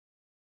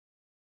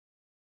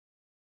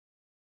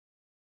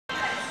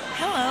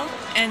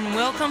and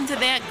welcome to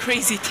that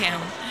crazy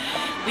town.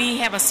 We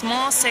have a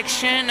small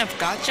section of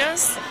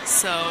gachas,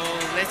 so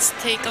let's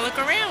take a look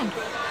around.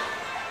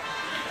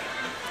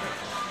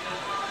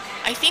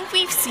 I think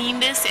we've seen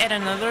this at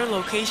another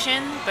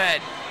location,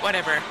 but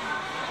whatever.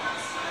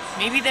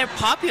 Maybe they're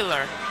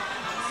popular.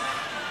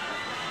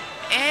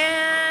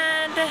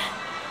 And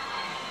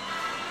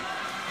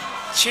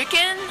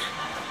chicken?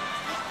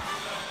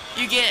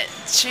 You get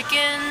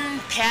chicken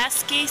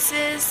pass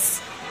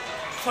cases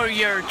for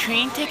your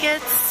train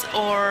tickets,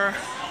 or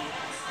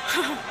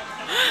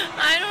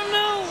I don't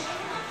know,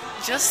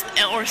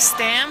 or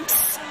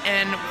stamps,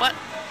 and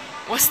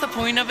what's the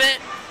point of it?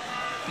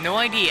 No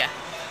idea.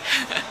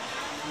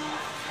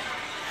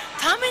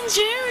 Tom and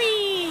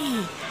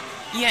Jerry!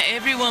 Yeah,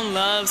 everyone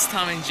loves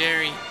Tom and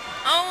Jerry.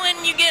 Oh,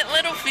 and you get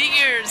little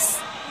figures.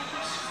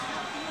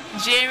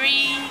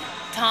 Jerry,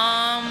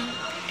 Tom,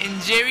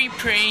 and Jerry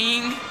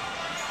praying.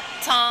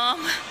 Tom,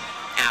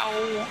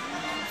 ow.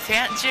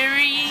 Fat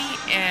Jerry,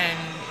 and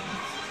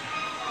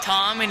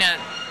Tom in a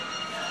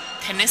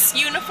tennis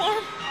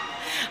uniform?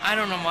 I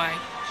don't know why.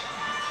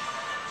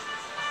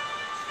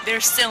 They're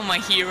still my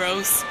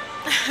heroes.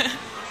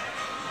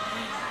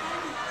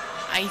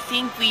 I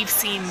think we've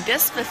seen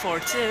this before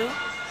too.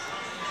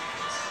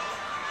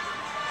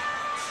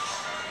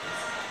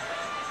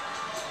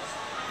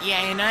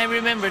 Yeah, and I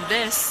remember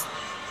this.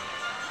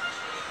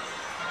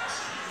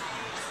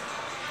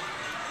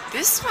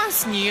 This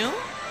one's new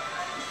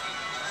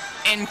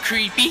and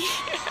creepy.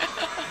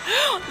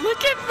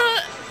 Look at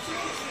the...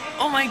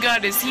 Oh my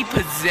god, is he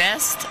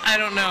possessed? I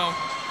don't know.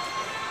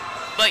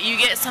 But you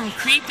get some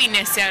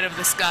creepiness out of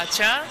this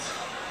gacha.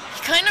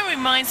 He kind of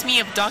reminds me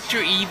of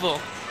Dr. Evil.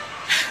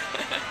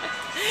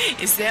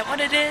 Is that what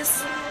it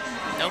is?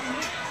 Nope.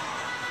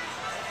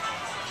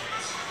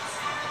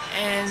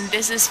 And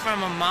this is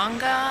from a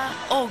manga.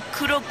 Oh,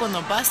 Kuroko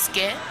no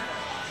Basuke.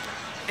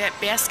 That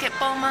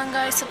basketball manga,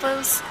 I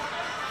suppose.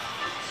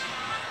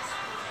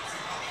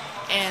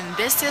 And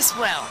this as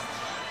well.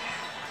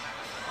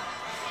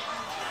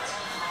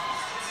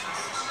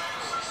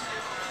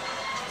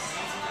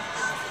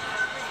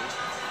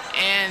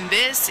 And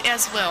this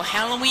as well,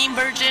 Halloween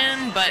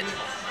version, but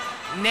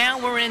now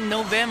we're in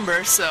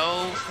November,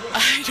 so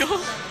I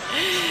don't...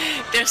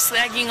 They're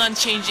slagging on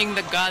changing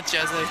the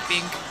gachas, I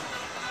think.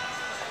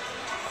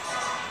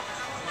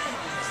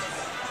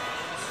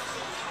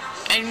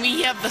 And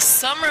we have the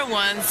summer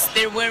ones,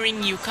 they're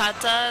wearing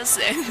yukatas,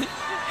 and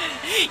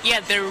yeah,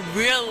 they're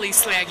really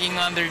slagging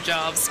on their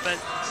jobs, but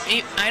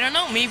I don't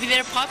know, maybe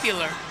they're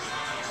popular.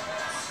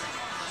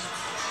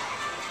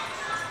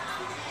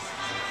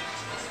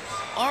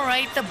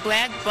 Alright, the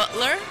Black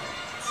Butler.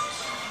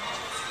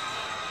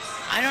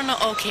 I don't know,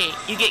 okay,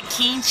 you get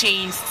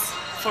keychains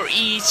for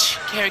each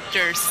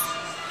characters.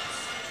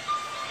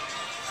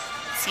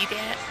 See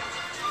that?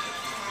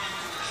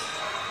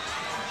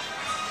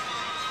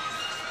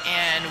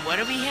 And what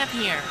do we have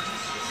here?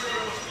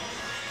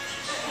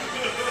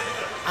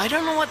 I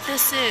don't know what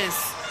this is.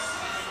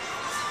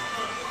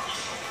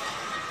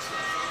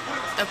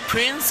 The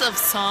Prince of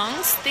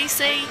Songs, they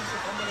say.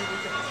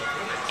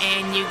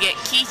 And you get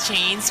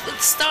keychains with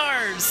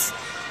stars.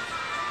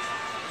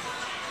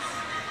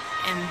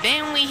 And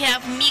then we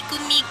have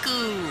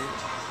Miku.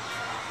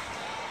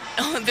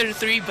 Oh, they're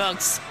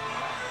 $3.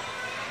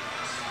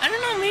 I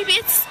don't know, maybe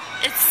it's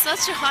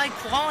such a high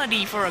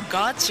quality for a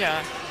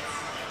gacha.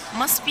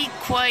 Must be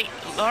quite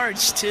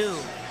large too.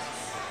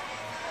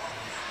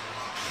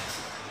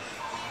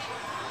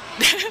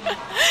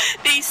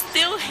 They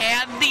still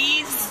have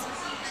these?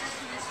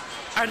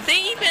 Are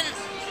they even...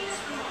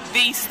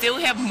 They still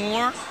have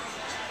more?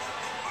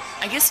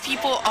 I guess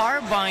people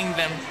are buying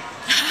them.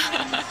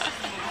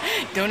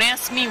 Don't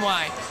ask me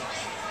why.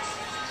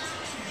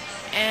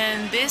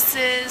 And this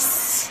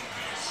is...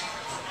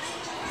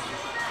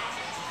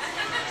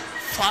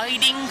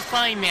 Fighting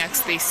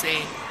Climax, they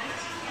say.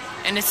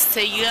 And it's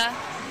SEGA.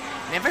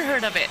 Never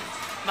heard of it,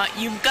 but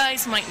you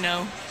guys might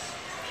know.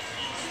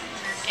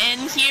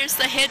 And here's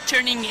the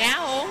head-turning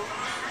owl.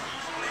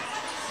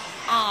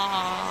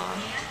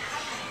 Aww.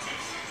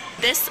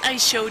 This I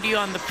showed you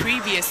on the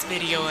previous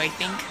video, I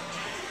think.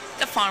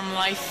 The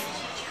Farmlife.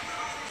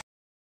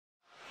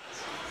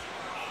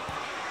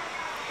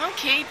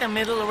 Okay, the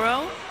middle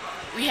row.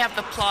 We have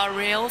the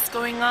Plarails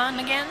going on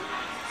again.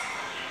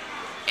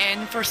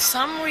 And for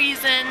some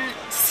reason,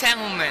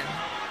 salmon.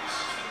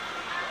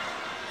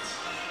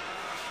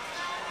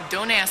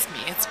 Don't ask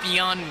me, it's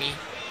beyond me.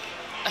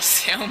 A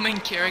salmon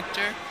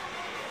character.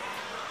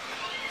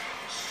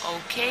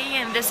 Okay,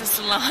 and this is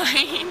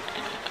Line.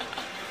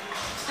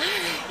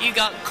 You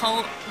got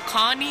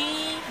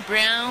Connie,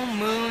 Brown,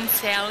 Moon,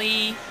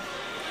 Sally.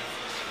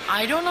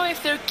 I don't know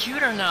if they're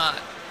cute or not.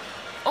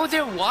 Oh,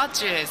 they're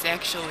watches,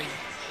 actually.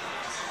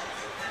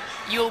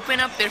 You open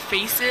up their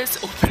faces,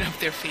 to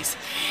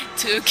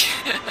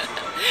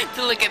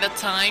look at the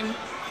time,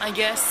 I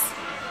guess.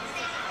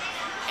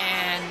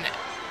 And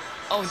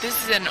oh,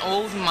 this is an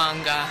old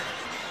manga.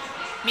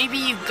 Maybe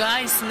you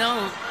guys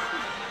know.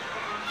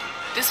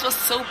 This was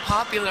so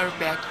popular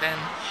back then.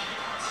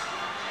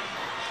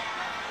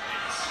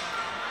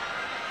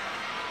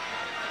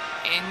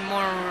 And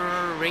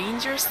more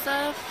ranger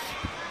stuff.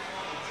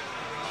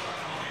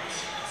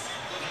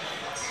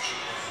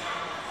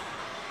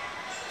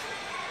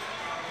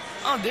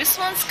 Oh, this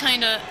one's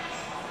kinda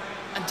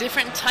a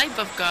different type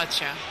of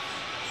gacha.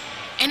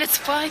 And it's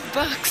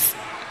 $5.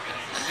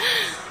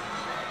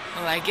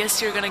 Well, I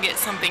guess you're gonna get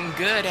something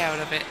good out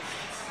of it.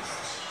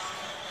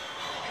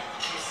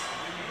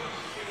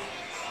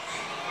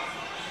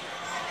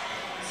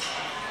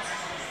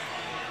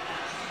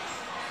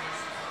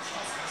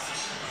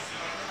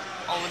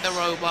 Oh, the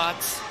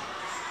robots.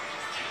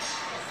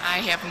 I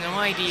have no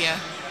idea.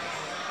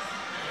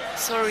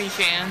 Sorry,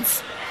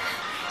 fans.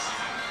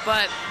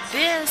 But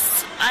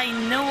this, I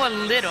know a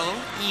little.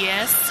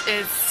 Yes,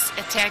 it's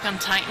Attack on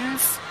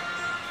Titans.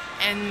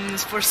 And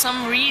for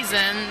some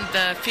reason,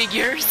 the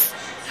figures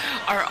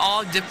are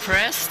all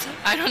depressed.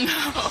 I don't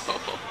know.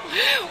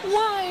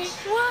 Why?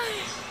 Why?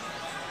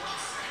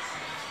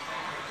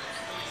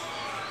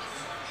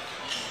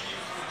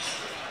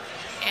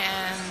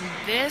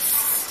 And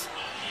this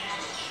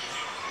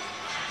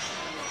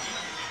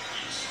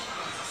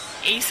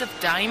Ace of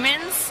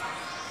Diamonds?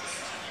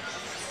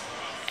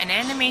 An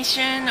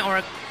animation or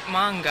a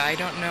manga, I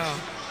don't know.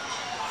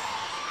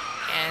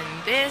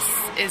 And this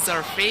is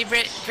our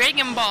favorite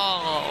Dragon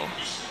Ball.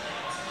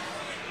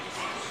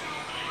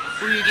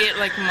 Where you get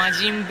like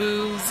Majin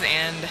Boos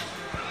and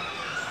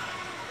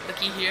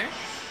looky here.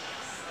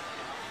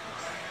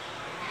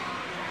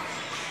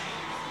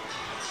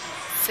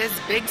 It says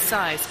big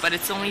size, but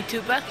it's only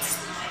 $2.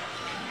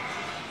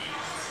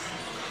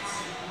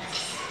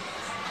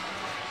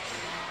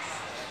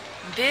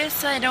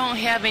 This I don't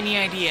have any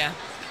idea.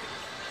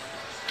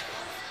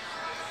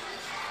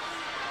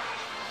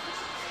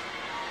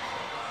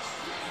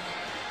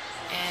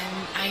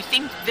 I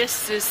think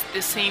this is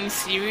the same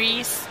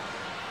series.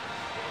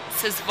 It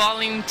says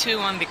Volume 2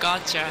 on the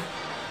gacha.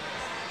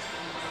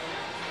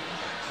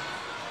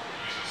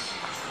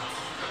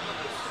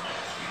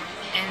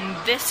 And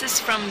this is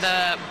from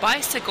the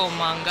Bicycle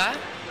manga.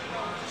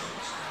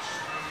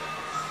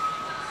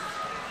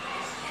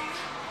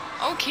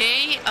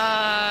 Okay,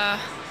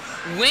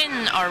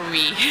 when are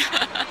we?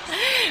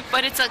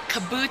 But it's a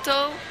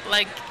Kabuto,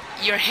 like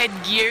your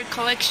headgear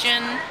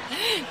collection,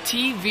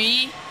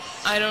 TV,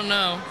 I don't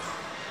know.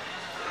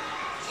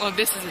 Well,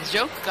 this is a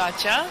joke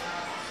gacha.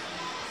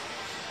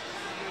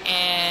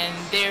 And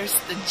there's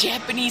the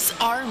Japanese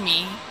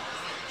army.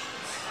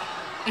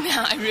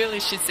 Now, I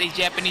really should say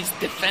Japanese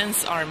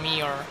Defense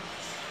Army or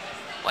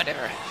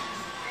whatever.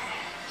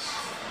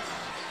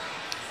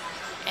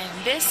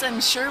 And this, I'm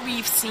sure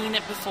we've seen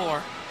it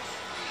before.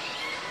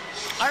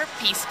 Art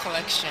piece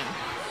collection.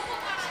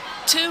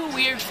 Too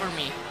weird for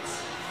me.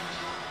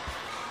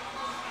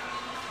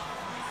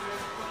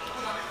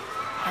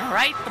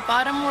 Alright, the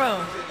bottom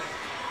row.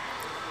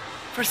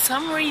 For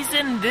some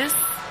reason, this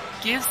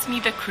gives me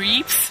the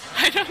creeps.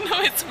 I don't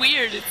know, it's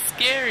weird, it's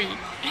scary.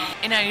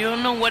 And I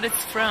don't know what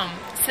it's from.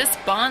 It says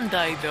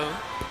Bandai though.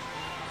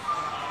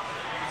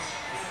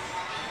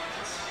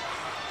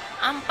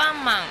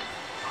 Anpanman.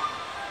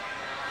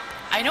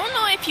 I don't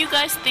know if you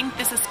guys think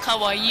this is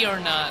kawaii or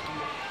not.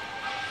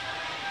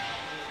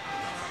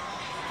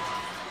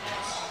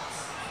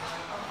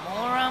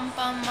 More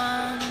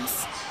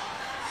Anpanmans.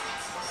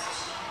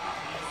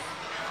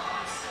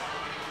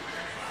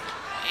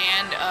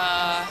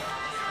 And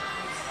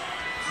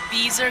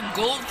these are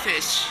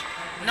goldfish,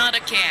 not a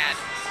cat.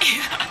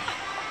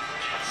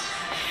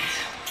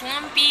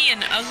 Plumpy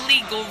and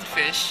ugly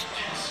goldfish.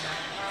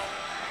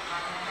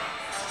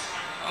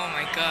 Oh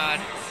my god.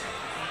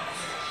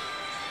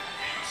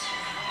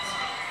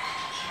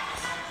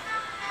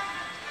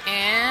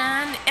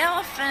 And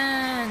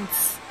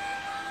elephants.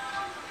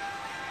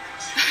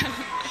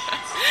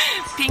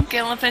 Pink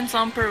elephants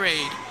on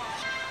parade.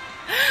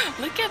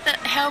 Look at that,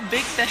 how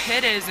big the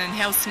head is and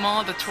how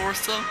small the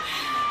torso.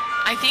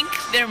 I think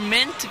they're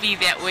meant to be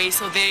that way,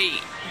 so they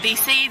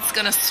say it's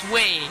gonna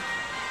sway.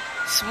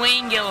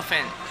 Swaying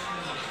elephant.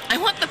 I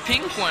want the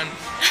pink one.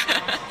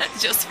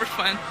 Just for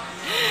fun.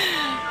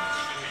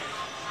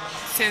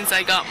 Since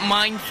I got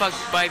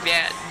mind-fucked by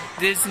that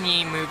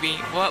Disney movie.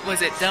 What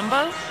was it,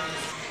 Dumbo?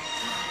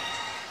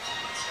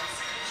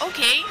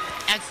 Okay,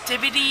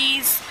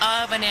 activities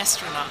of an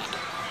astronaut.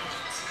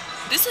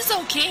 This is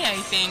okay, I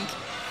think.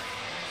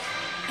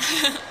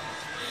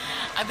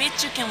 I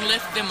bet you can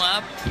lift them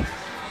up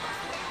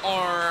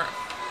or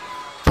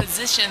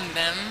position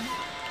them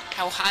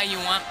how high you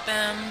want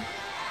them.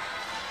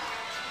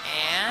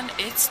 And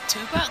it's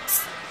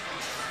 $2.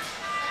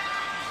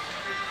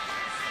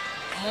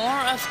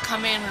 More of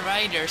Kamen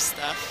Rider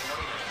stuff.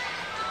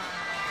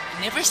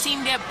 Never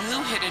seen that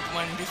blue-headed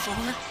one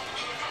before.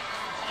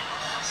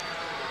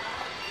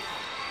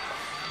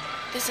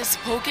 This is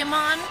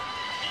Pokemon.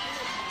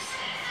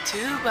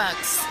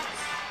 $2.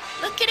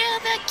 Look at all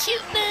that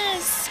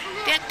cuteness,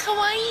 that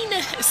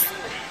kawaii-ness.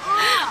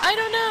 I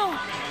don't know.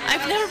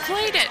 I've never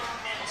played it.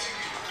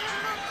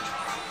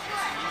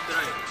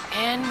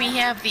 And we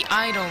have the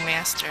Idol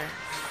Master.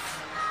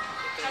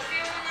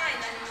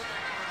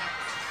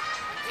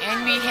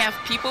 And we have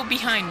people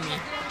behind me.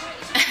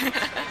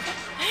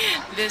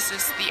 This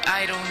is the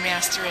Idol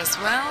Master as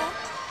well.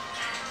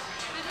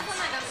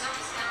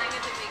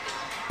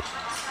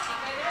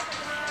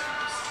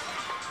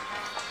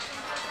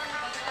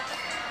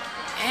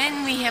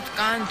 And we have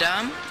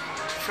Gundam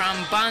from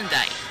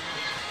Bandai.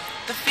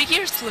 The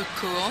figures look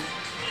cool.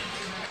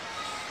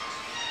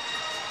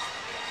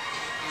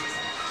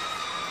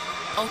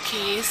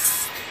 Okay,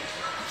 it's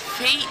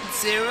Fate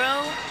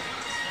Zero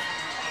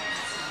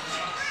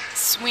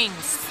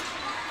Swings.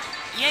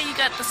 Yeah, you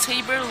got the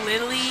Saber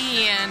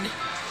Lily and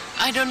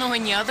I don't know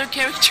any other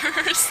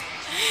characters.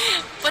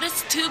 But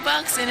it's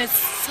 $2 and it's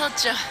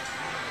such a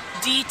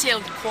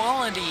detailed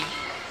quality.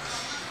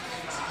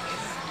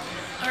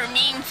 Her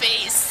mean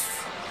face.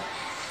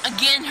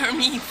 Again, her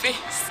mean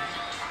face.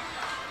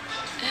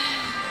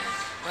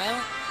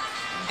 Well,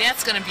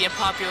 that's gonna be a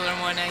popular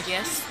one, I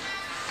guess.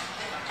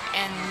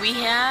 And we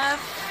have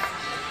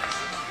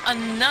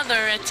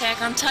another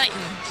Attack on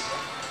Titan.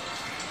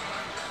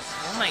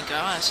 Oh my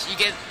gosh, you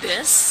get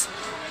this?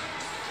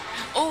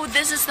 Oh,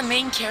 this is the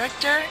main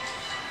character?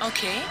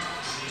 Okay.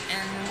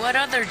 And what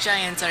other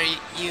giants are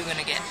you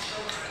gonna get?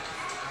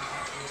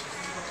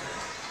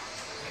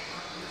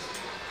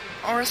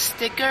 Or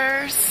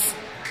stickers?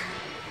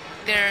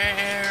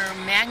 They're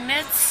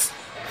magnets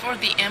for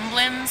the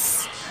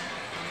emblems.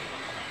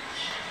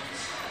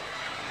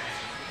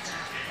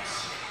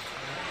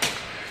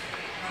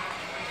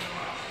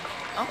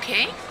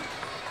 Okay.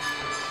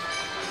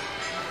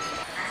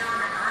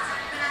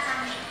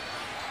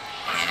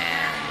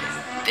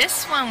 And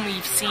this one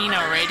we've seen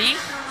already.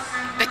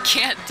 The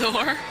cat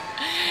door.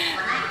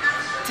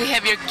 To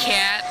have your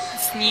cat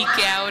sneak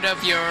out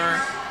of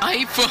your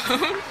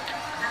iPhone.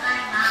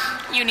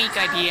 Unique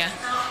idea.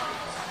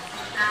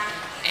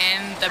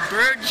 And the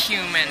bird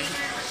human.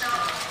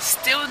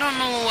 Still don't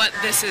know what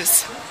this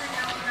is.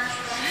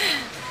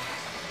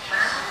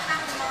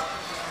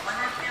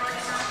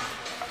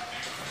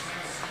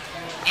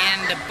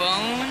 And the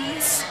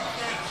bones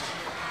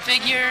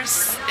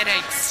figures that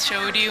I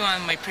showed you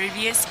on my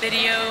previous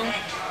video.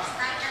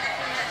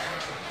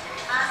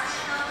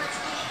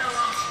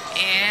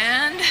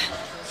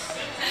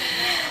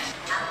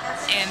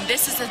 And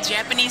this is a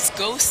Japanese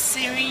ghost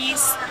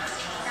series.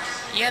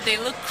 Yeah, they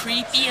look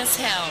creepy as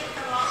hell.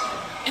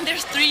 And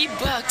there's $3.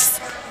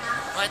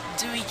 What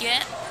do we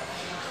get?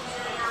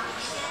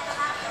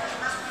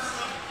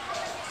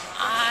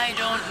 I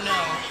don't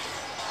know.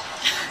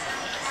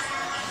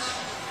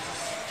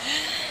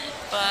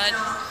 But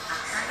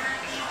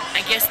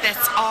I guess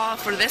that's all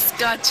for this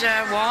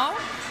gacha wall.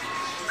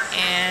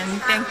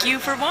 And thank you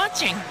for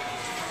watching.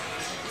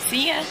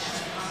 See ya.